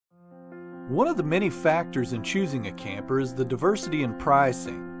One of the many factors in choosing a camper is the diversity in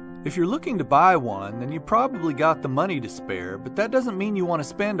pricing. If you're looking to buy one, then you probably got the money to spare, but that doesn't mean you want to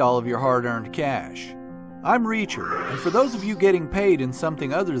spend all of your hard-earned cash. I'm Reacher, and for those of you getting paid in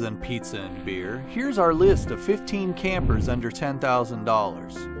something other than pizza and beer, here's our list of 15 campers under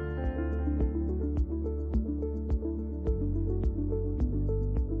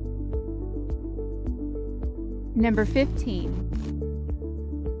 $10,000. Number 15.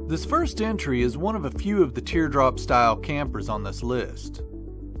 This first entry is one of a few of the teardrop style campers on this list.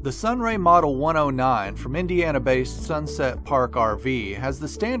 The SunRay Model 109 from Indiana-based Sunset Park RV has the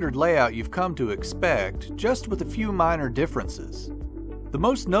standard layout you've come to expect, just with a few minor differences. The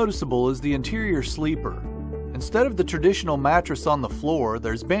most noticeable is the interior sleeper. Instead of the traditional mattress on the floor,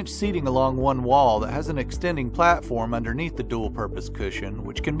 there's bench seating along one wall that has an extending platform underneath the dual-purpose cushion,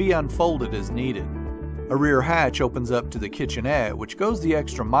 which can be unfolded as needed. A rear hatch opens up to the kitchenette, which goes the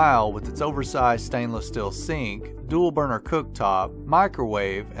extra mile with its oversized stainless steel sink, dual burner cooktop,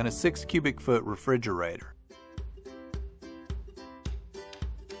 microwave, and a 6 cubic foot refrigerator.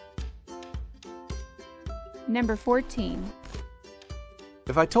 Number 14.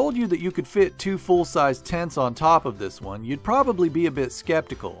 If I told you that you could fit 2 full-size tents on top of this one, you'd probably be a bit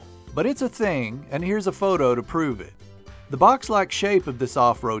skeptical. But it's a thing, and here's a photo to prove it. The box-like shape of this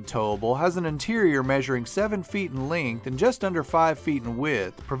off-road towable has an interior measuring 7 feet in length and just under 5 feet in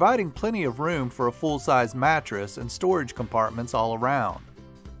width, providing plenty of room for a full-size mattress and storage compartments all around.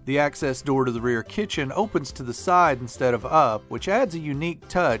 The access door to the rear kitchen opens to the side instead of up, which adds a unique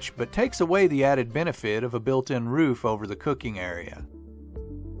touch but takes away the added benefit of a built-in roof over the cooking area.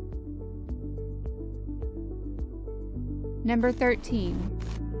 Number 13.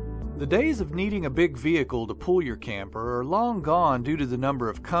 The days of needing a big vehicle to pull your camper are long gone due to the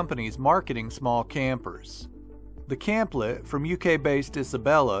number of companies marketing small campers. The Camp-Let from UK-based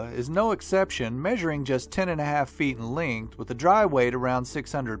Isabella is no exception, measuring just 10.5 feet in length with a dry weight around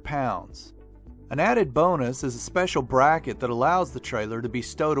 600 pounds. An added bonus is a special bracket that allows the trailer to be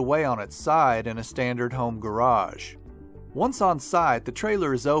stowed away on its side in a standard home garage. Once on site, the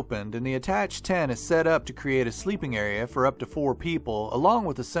trailer is opened and the attached tent is set up to create a sleeping area for up to 4 people, along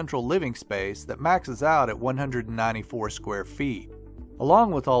with a central living space that maxes out at 194 square feet. Along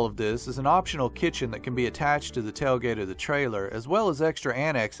with all of this is an optional kitchen that can be attached to the tailgate of the trailer, as well as extra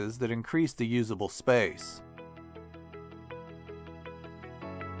annexes that increase the usable space.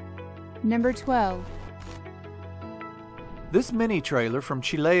 Number 12. This mini trailer from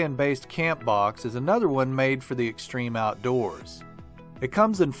Chilean-based Campbox is another one made for the extreme outdoors. It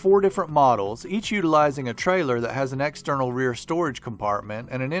comes in 4 different models, each utilizing a trailer that has an external rear storage compartment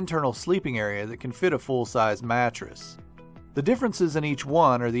and an internal sleeping area that can fit a full-size mattress. The differences in each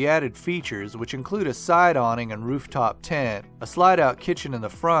one are the added features, which include a side awning and rooftop tent, a slide-out kitchen in the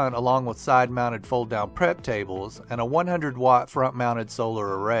front along with side-mounted fold-down prep tables, and a 100-watt front-mounted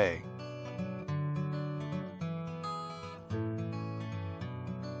solar array.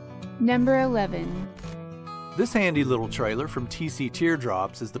 Number 11. This handy little trailer from TC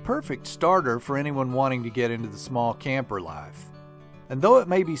Teardrops is the perfect starter for anyone wanting to get into the small camper life. And though it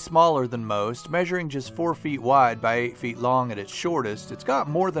may be smaller than most, measuring just 4 feet wide by 8 feet long at its shortest, it's got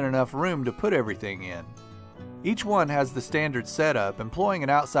more than enough room to put everything in. Each one has the standard setup, employing an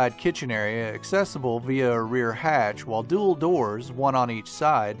outside kitchen area accessible via a rear hatch, while dual doors, one on each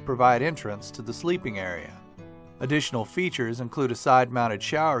side, provide entrance to the sleeping area. Additional features include a side-mounted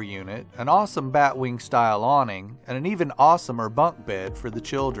shower unit, an awesome batwing-style awning, and an even awesomer bunk bed for the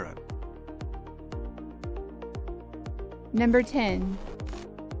children. Number 10.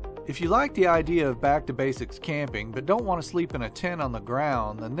 If you like the idea of back-to-basics camping but don't want to sleep in a tent on the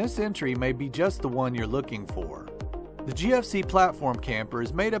ground, then this entry may be just the one you're looking for. The GFC Platform Camper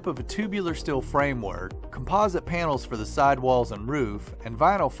is made up of a tubular steel framework, composite panels for the sidewalls and roof, and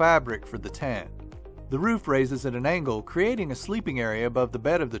vinyl fabric for the tent. The roof raises at an angle, creating a sleeping area above the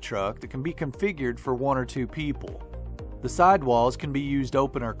bed of the truck that can be configured for 1 or 2 people. The sidewalls can be used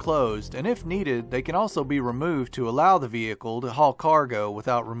open or closed, and if needed, they can also be removed to allow the vehicle to haul cargo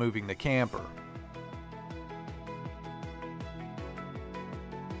without removing the camper.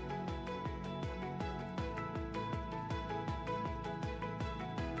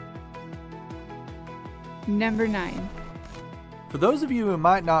 Number 9. For those of you who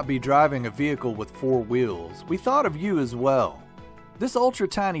might not be driving a vehicle with 4 wheels, we thought of you as well. This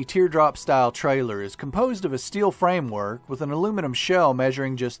ultra-tiny teardrop-style trailer is composed of a steel framework with an aluminum shell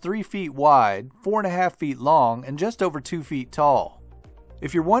measuring just 3 feet wide, 4.5 feet long, and just over 2 feet tall.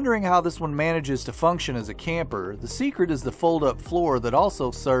 If you're wondering how this one manages to function as a camper, the secret is the fold-up floor that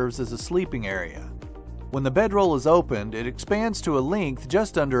also serves as a sleeping area. When the bedroll is opened, it expands to a length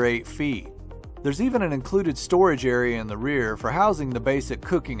just under 8 feet. There's even an included storage area in the rear for housing the basic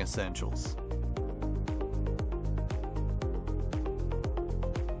cooking essentials.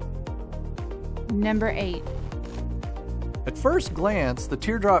 Number 8. At first glance, the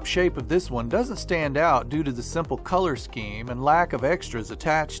teardrop shape of this one doesn't stand out due to the simple color scheme and lack of extras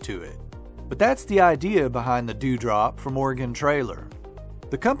attached to it. But that's the idea behind the Dewdrop from Oregon Trailer.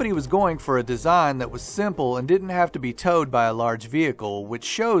 The company was going for a design that was simple and didn't have to be towed by a large vehicle, which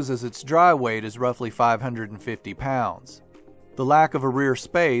shows as its dry weight is roughly 550 pounds. The lack of a rear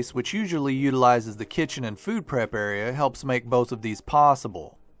space, which usually utilizes the kitchen and food prep area, helps make both of these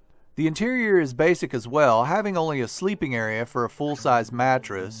possible. The interior is basic as well, having only a sleeping area for a full-size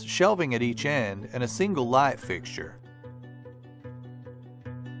mattress, shelving at each end, and a single light fixture.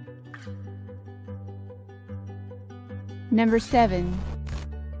 Number 7.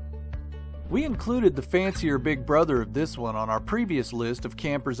 We included the fancier big brother of this one on our previous list of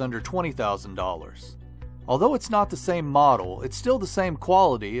campers under $20,000. Although it's not the same model, it's still the same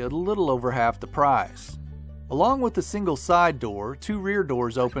quality at a little over half the price. Along with the single side door, 2 rear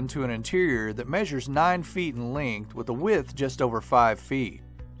doors open to an interior that measures 9 feet in length with a width just over 5 feet.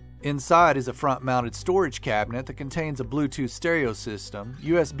 Inside is a front-mounted storage cabinet that contains a Bluetooth stereo system,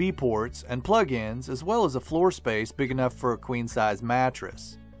 USB ports, and plug-ins, as well as a floor space big enough for a queen-size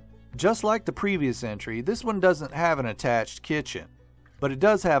mattress. Just like the previous entry, this one doesn't have an attached kitchen, but it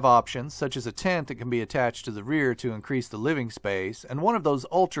does have options such as a tent that can be attached to the rear to increase the living space, and one of those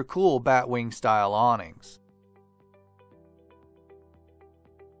ultra-cool Batwing-style awnings.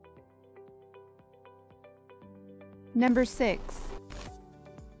 Number 6.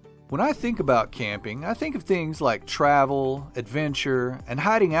 When I think about camping, I think of things like travel, adventure, and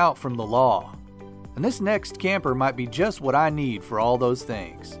hiding out from the law. And this next camper might be just what I need for all those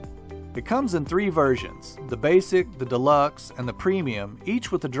things. It comes in 3 versions, the basic, the deluxe, and the premium,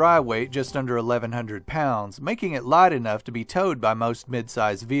 each with a dry weight just under 1,100 pounds, making it light enough to be towed by most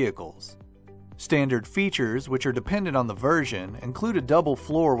mid-size vehicles. Standard features, which are dependent on the version, include a double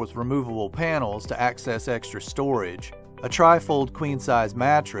floor with removable panels to access extra storage, a tri-fold queen-size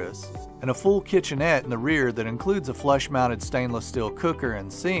mattress, and a full kitchenette in the rear that includes a flush-mounted stainless steel cooker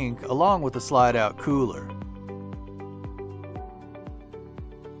and sink, along with a slide-out cooler.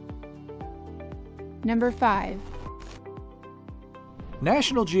 Number 5.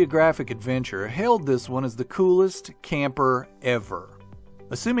 National Geographic Adventure hailed this one as the coolest camper ever.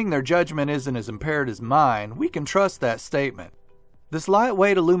 Assuming their judgment isn't as impaired as mine, we can trust that statement. This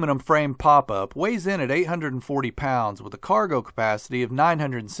lightweight aluminum frame pop-up weighs in at 840 pounds with a cargo capacity of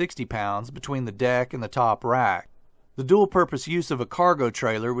 960 pounds between the deck and the top rack. The dual-purpose use of a cargo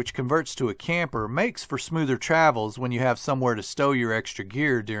trailer, which converts to a camper, makes for smoother travels when you have somewhere to stow your extra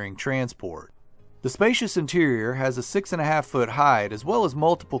gear during transport. The spacious interior has a 6.5-foot height as well as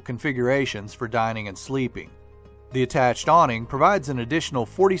multiple configurations for dining and sleeping. The attached awning provides an additional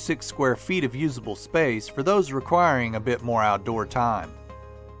 46 square feet of usable space for those requiring a bit more outdoor time.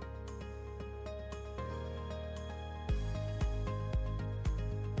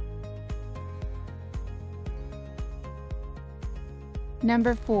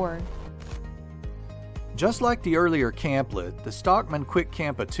 Number 4. Just like the earlier Camp-Let, the Stockman Kwik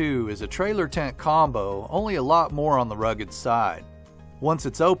Kampa 2 is a trailer tent combo, only a lot more on the rugged side. Once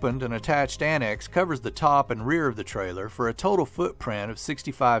it's opened, an attached annex covers the top and rear of the trailer for a total footprint of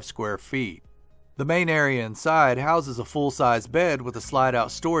 65 square feet. The main area inside houses a full-size bed with a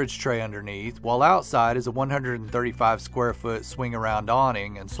slide-out storage tray underneath, while outside is a 135 square foot swing-around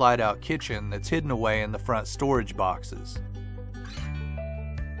awning and slide-out kitchen that's hidden away in the front storage boxes.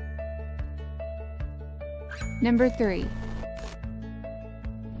 Number 3.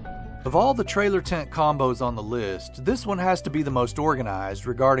 Of all the trailer tent combos on the list, this one has to be the most organized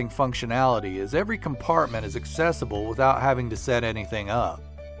regarding functionality, as every compartment is accessible without having to set anything up.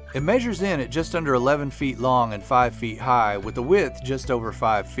 It measures in at just under 11 feet long and 5 feet high, with a width just over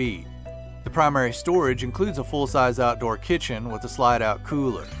 5 feet. The primary storage includes a full-size outdoor kitchen with a slide-out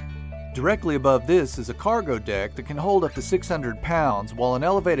cooler. Directly above this is a cargo deck that can hold up to 600 pounds, while an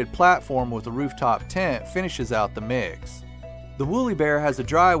elevated platform with a rooftop tent finishes out the mix. The Woolly Bear has a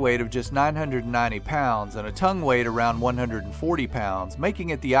dry weight of just 990 pounds and a tongue weight around 140 pounds,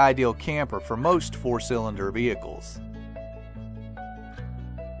 making it the ideal camper for most 4-cylinder vehicles.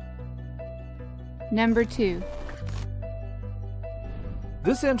 Number 2.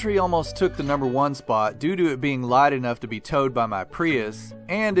 This entry almost took the number 1 spot due to it being light enough to be towed by my Prius,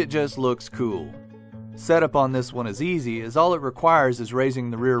 and it just looks cool. Setup on this one is easy, as all it requires is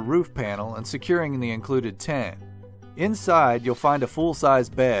raising the rear roof panel and securing the included tent. Inside, you'll find a full-size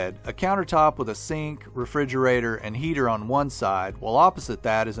bed, a countertop with a sink, refrigerator, and heater on one side, while opposite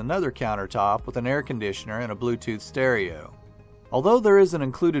that is another countertop with an air conditioner and a Bluetooth stereo. Although there is an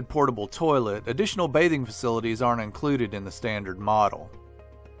included portable toilet, additional bathing facilities aren't included in the standard model.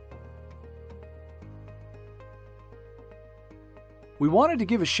 We wanted to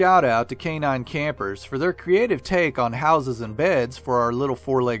give a shout out to K9 Campers for their creative take on houses and beds for our little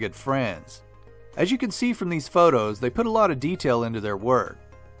four-legged friends. As you can see from these photos, they put a lot of detail into their work.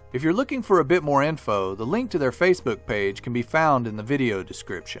 If you're looking for a bit more info, the link to their Facebook page can be found in the video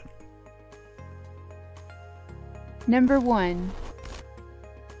description. Number 1.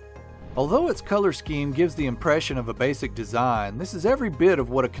 Although its color scheme gives the impression of a basic design, this is every bit of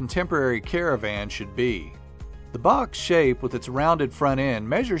what a contemporary Caravan should be. The box shape with its rounded front end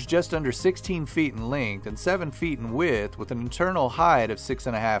measures just under 16 feet in length and 7 feet in width with an internal height of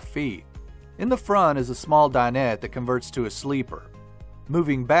 6.5 feet. In the front is a small dinette that converts to a sleeper.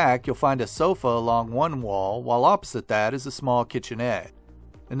 Moving back, you'll find a sofa along one wall, while opposite that is a small kitchenette.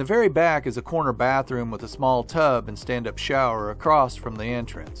 In the very back is a corner bathroom with a small tub and stand-up shower across from the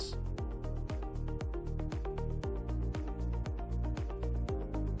entrance.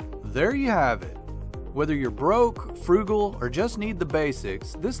 There you have it. Whether you're broke, frugal, or just need the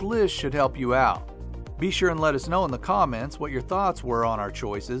basics, this list should help you out. Be sure and let us know in the comments what your thoughts were on our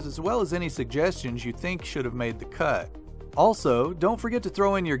choices, as well as any suggestions you think should have made the cut. Also, don't forget to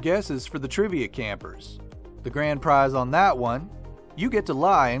throw in your guesses for the trivia campers. The grand prize on that one, you get to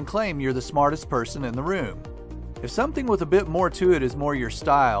lie and claim you're the smartest person in the room. If something with a bit more to it is more your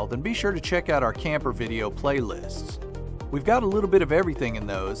style, then be sure to check out our camper video playlists. We've got a little bit of everything in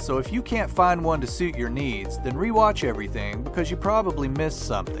those, so if you can't find one to suit your needs, then rewatch everything because you probably missed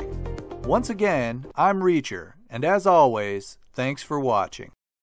something. Once again, I'm Reacher, and as always, thanks for watching.